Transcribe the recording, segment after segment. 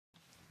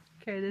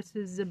Okay, this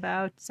is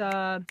about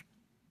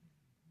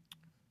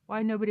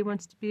why nobody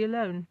wants to be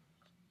alone.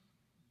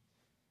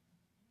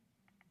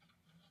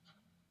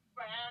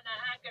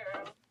 Brown-eyed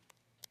girl.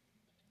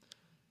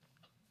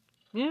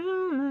 Yeah.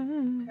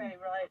 Okay,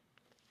 right.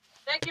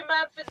 Thank you,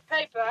 Mom, for the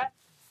paper.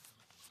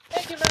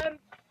 Thank you, Mom.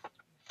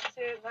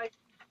 See, like,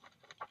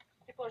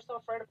 people are so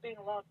afraid of being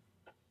alone.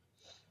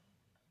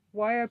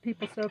 Why are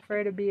people so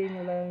afraid of being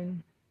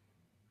alone?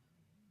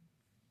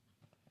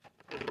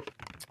 It's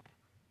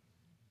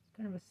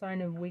kind of a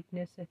sign of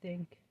weakness, I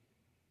think.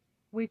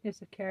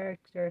 Weakness of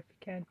character if you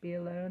can't be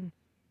alone.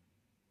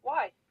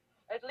 Why?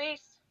 At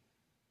least,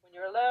 when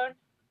you're alone,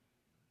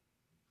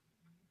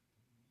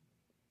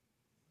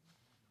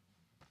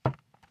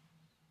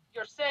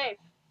 you're safe.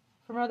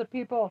 From other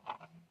people.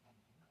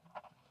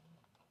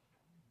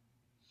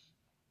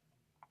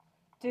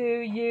 Do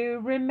you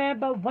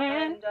remember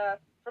when And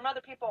from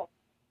other people.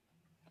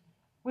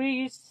 we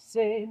used to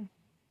say,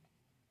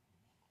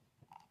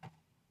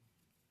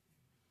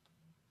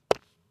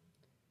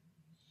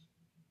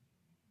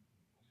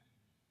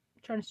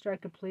 trying to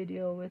strike a plea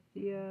deal with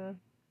the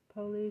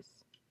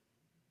police.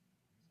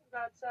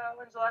 About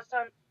when's the last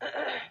time?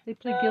 They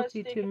plead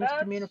guilty Think to about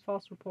misdemeanor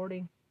false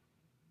reporting.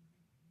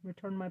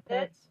 Return my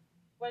pets.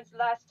 When's the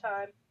last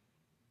time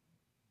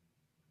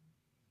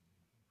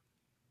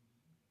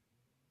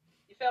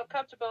you felt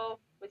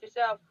comfortable with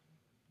yourself?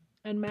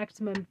 And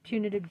maximum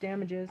punitive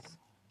damages.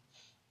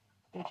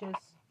 Bitches.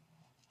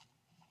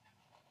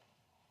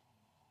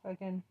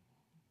 Fucking.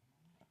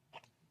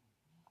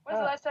 When's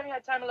the last time you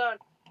had time alone?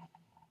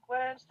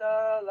 When's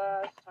the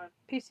last time?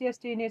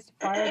 PCSD needs to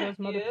fire those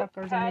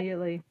motherfuckers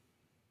immediately.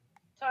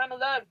 Time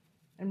alone.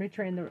 And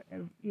retrain the,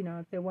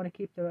 if they want to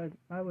keep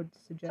I would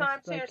suggest Time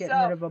to getting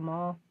yourself. rid of them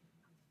all.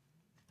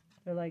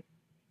 They're like.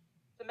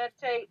 To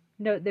meditate.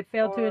 No, they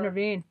failed to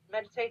intervene.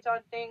 Meditate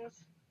on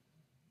things.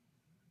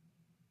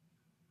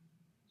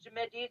 Je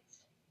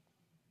médite.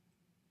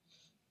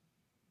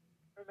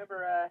 I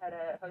remember I had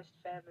a host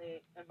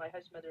family and my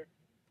host mother.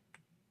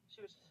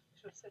 She was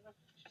sitting on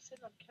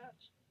the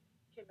couch.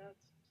 Came out to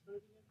the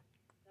living room.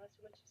 And I asked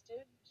her what she's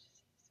doing. She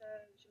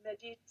said, je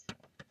médite.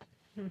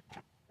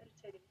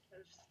 Meditating. I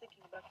was just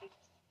thinking about things.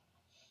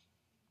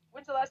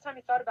 When's the last time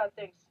you thought about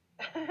things?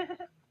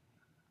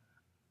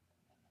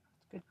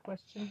 Good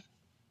question.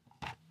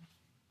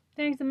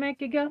 Things that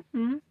make you go,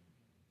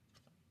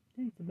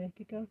 Things that make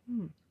you go,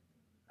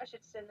 I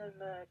should send them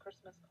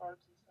Christmas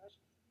cards and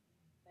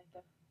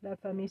such. La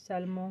famille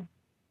Salomon.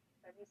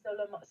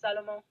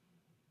 Salomon.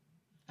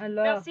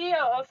 Alors. Merci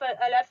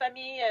à la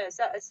famille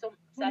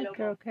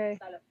Salomon. Okay.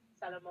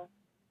 Salomon.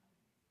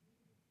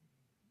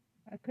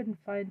 I couldn't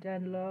find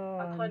Dan-Law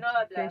on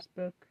Grenoble.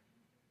 Facebook.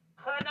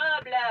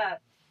 Grenoble.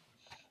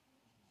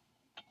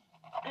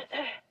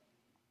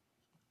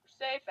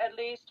 Safe at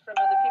least from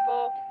other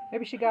people.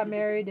 Maybe she got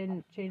married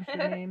and changed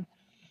her name.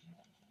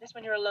 Just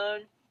when you're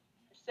alone,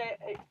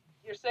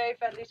 you're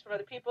safe at least from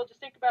other people. Just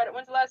think about it.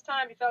 When's the last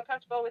time you felt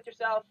comfortable with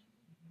yourself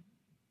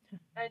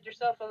and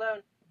yourself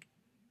alone?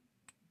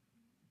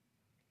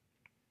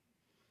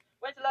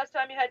 When's the last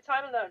time you had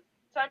time alone?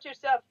 Time to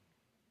yourself.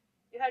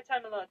 You had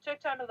time alone. Took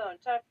time alone.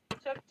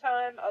 Took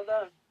time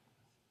alone.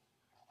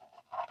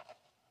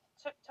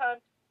 Took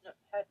time. No,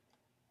 had.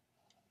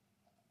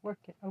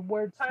 A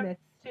wordsmith. Time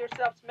to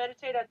yourself to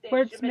meditate on things.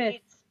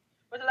 Wordsmith.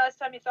 When's the last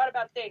time you thought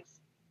about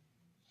things?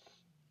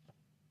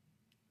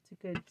 It's a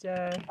good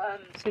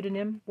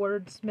pseudonym.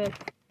 Wordsmith.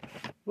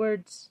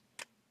 Words.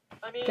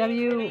 I mean,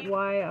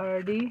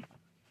 W-Y-R-D.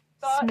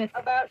 Thought Smith.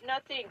 about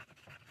nothing.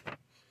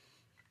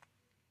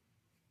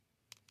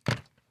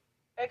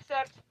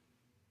 Except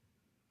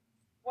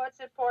what's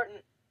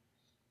important.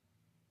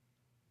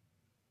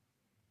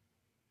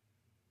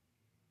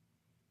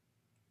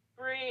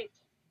 Breathe.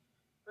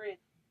 Breathe.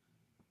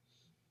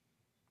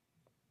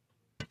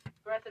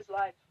 Breath is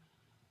life.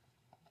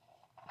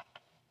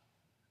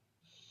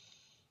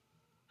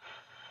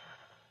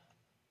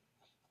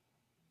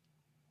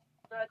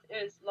 Breath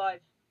is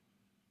life.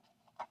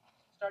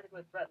 Started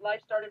with breath.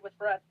 Life started with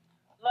breath.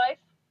 Life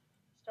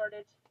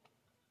started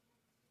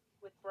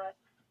with breath.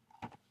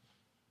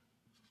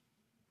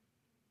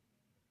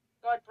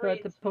 God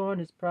breathed. But the point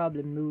is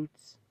problem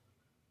roots.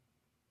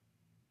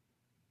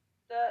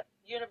 The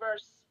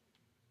universe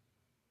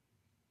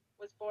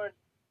was born.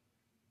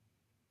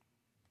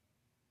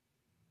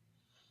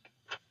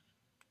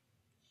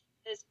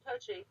 It's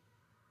poetry.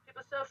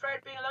 People are so afraid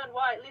of being alone.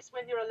 Why? At least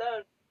when you're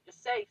alone, you're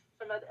safe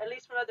at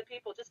least from other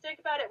people. Just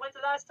think about it. When's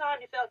the last time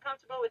you felt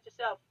comfortable with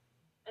yourself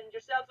and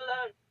yourself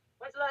alone?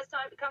 When's the last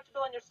time you're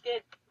comfortable in your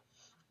skin?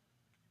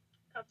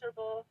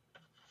 Comfortable.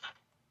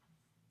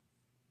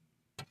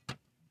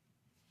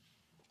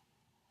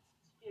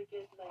 Be a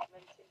good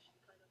meditation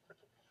kind of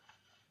person.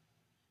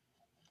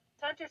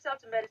 Time to yourself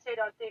to meditate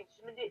on things.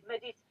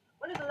 Medite.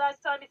 When is the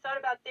last time you thought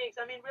about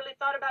things? I mean, really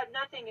thought about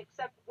nothing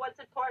except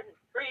what's important.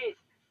 Breathe.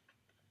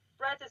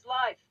 Breath is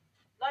life.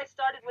 Life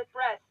started with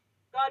breath.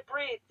 God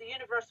breathed. The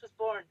universe was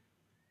born.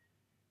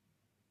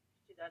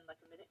 Do that in like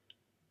a minute.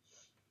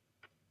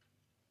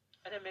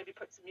 And then maybe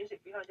put some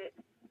music behind it.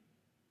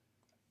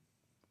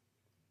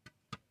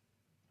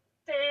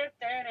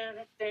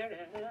 Is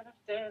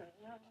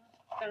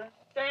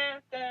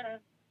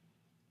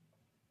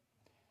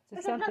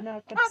there something I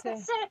can say?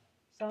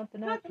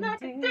 Something I can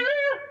do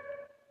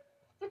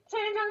to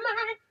change your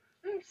mind.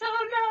 I'm so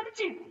in love with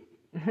you.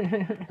 Do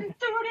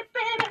it,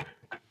 baby.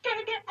 I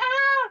can't get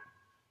out.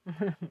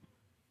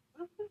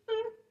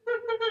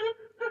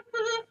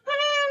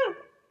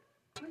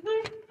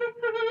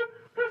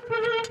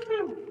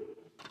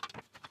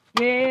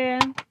 Yeah,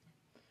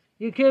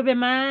 you could be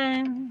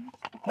mine,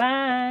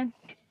 mine.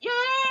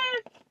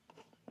 Yes.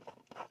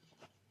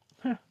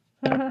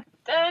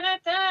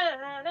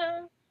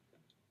 Da-da-da-da.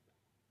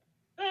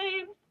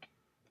 Babe.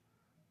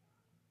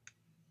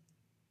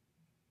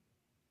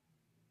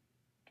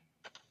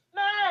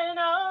 Mine,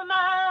 oh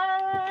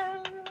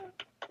mine.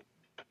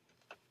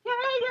 Yeah,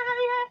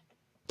 yeah.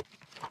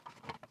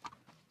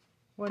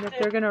 Wonder if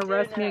they're gonna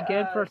arrest me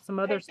again for some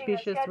other painting a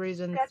specious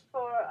reasons. sketch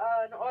for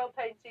an oil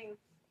painting.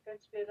 Going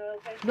to be an oil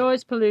painting.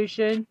 Noise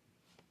pollution.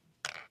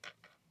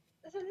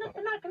 There's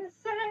nothing I can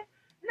say,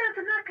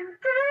 nothing I can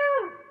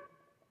do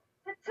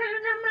to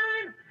change your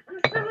mind. I'm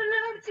so in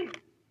love with you.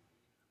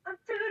 I'm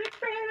too deep,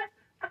 baby.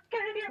 I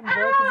can't get Some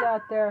voices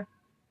out there.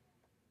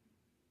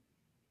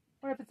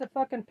 What if it's the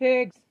fucking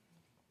pigs?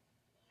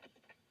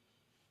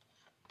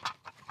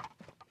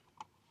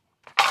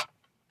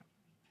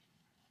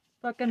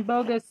 Fucking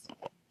bogus.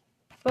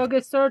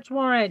 Bogus search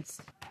warrants.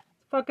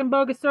 Fucking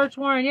bogus search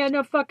warrant. Yeah,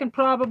 no fucking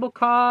probable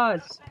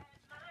cause.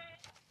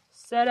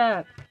 Set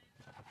up.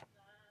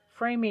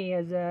 Frame me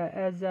as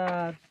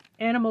a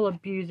animal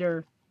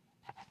abuser.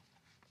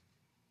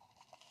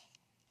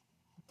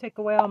 Take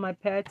away all my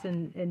pets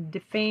and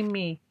defame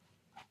me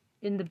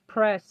in the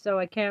press so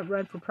I can't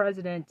run for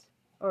president.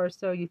 Or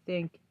so you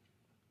think.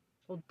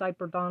 Old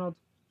Diaper Donald.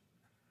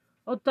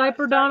 Old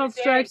Diaper Donald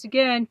strikes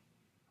again.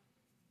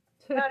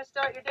 How to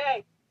start your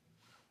day.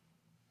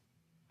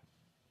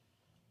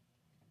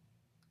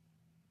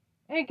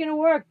 Ain't gonna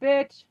work,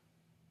 bitch.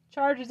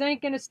 Charges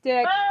ain't gonna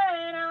stick.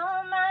 Mine,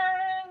 oh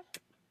mine.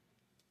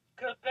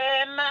 Could be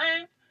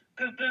mine.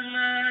 Could be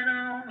mine,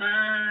 oh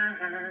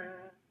mine.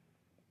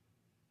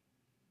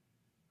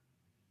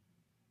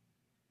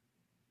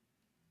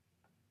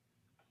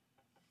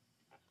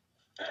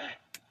 To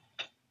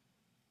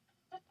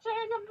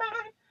change your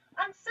mind.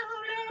 I'm so in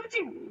love with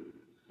you.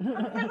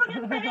 I'm so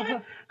in baby. I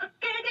can't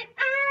get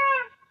out.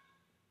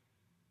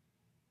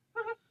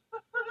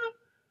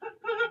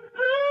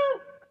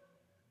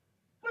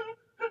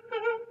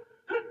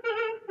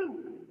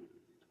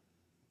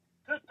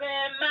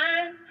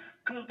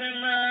 Could be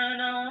mine,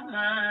 oh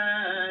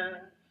mine.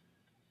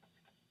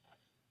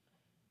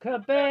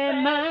 Could be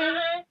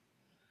mine,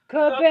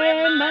 could be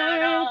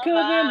mine, could be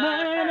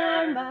mine,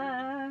 oh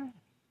mine.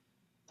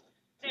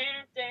 I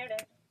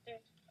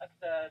have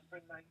to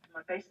bring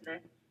my bass in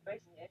it.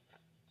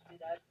 Do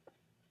that.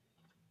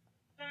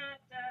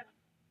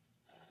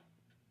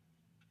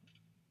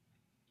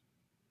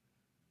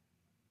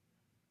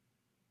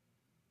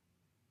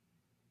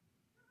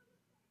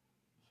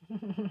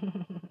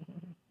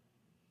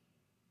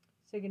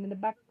 Singing in the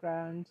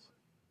background.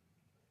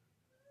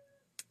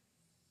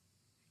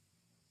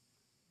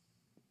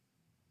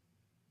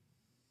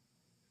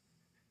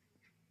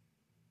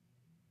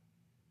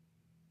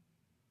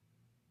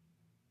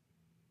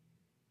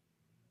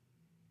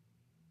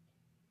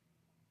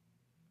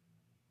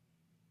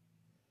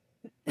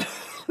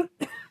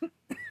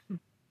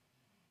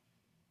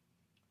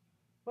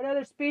 What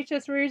other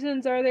specious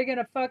reasons are they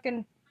gonna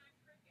fucking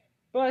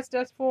bust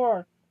us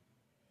for?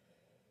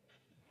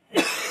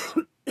 Shout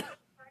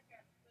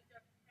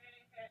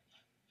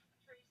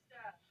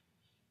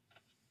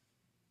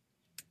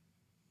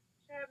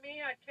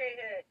me on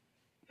K-Hit.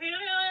 Hit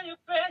me on your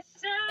best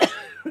side.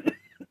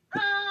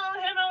 Oh,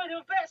 hit me with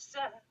your best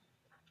side.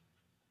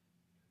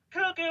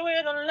 Cooking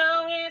with a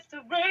long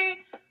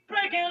history.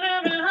 Breaking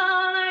every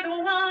heart like a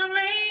one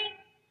rain.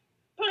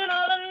 Putting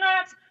all the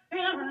knots in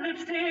a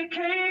lipstick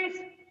case.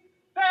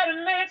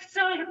 Better make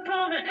sure you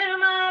put me in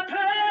my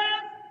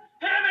place.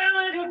 Hit me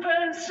with your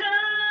best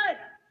side.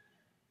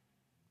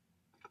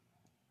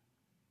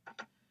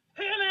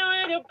 Hit me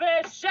with your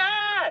best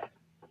shot.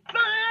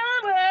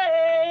 Fly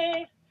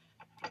away.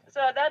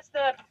 So that's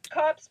the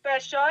cop's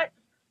best shot.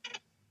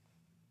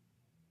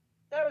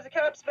 That was the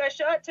cop's best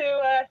shot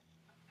to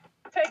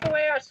take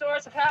away our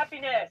source of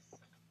happiness.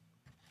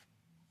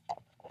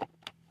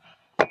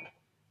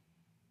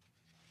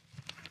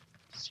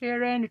 Just here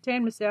to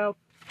entertain myself.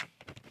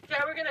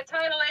 Yeah, we're gonna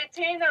Title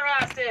 18 their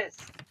asses.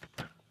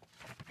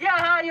 Yeah,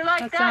 how you like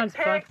That sounds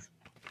pigs?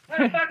 We're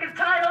gonna fucking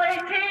Title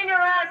 18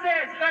 your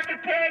asses, fucking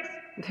pigs.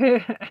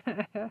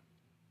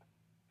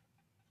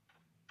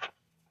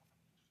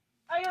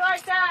 How you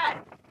like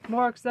that?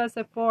 More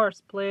excessive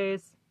force,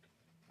 please.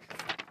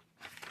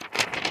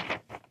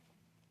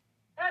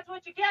 That's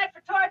what you get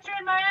for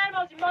torturing my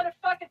animals, you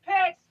motherfucking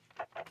pigs.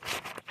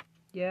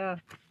 Yeah,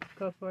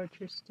 go for it,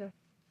 Trista.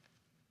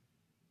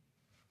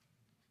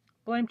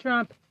 Blame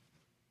Trump.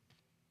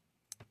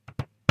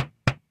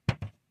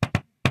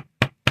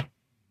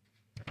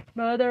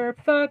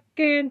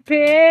 Motherfucking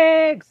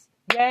pigs!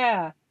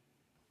 Yeah.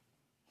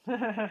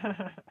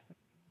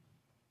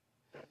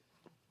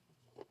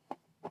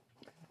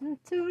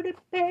 To the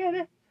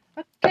baby,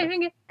 I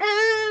can't get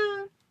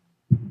out.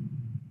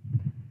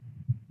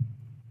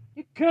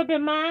 You could be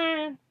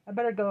mine. I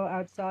better go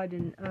outside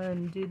and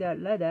undo that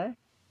leather.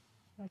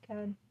 I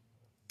can.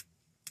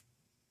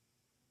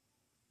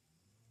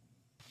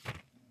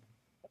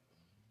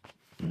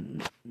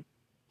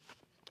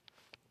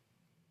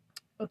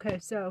 Okay,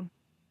 so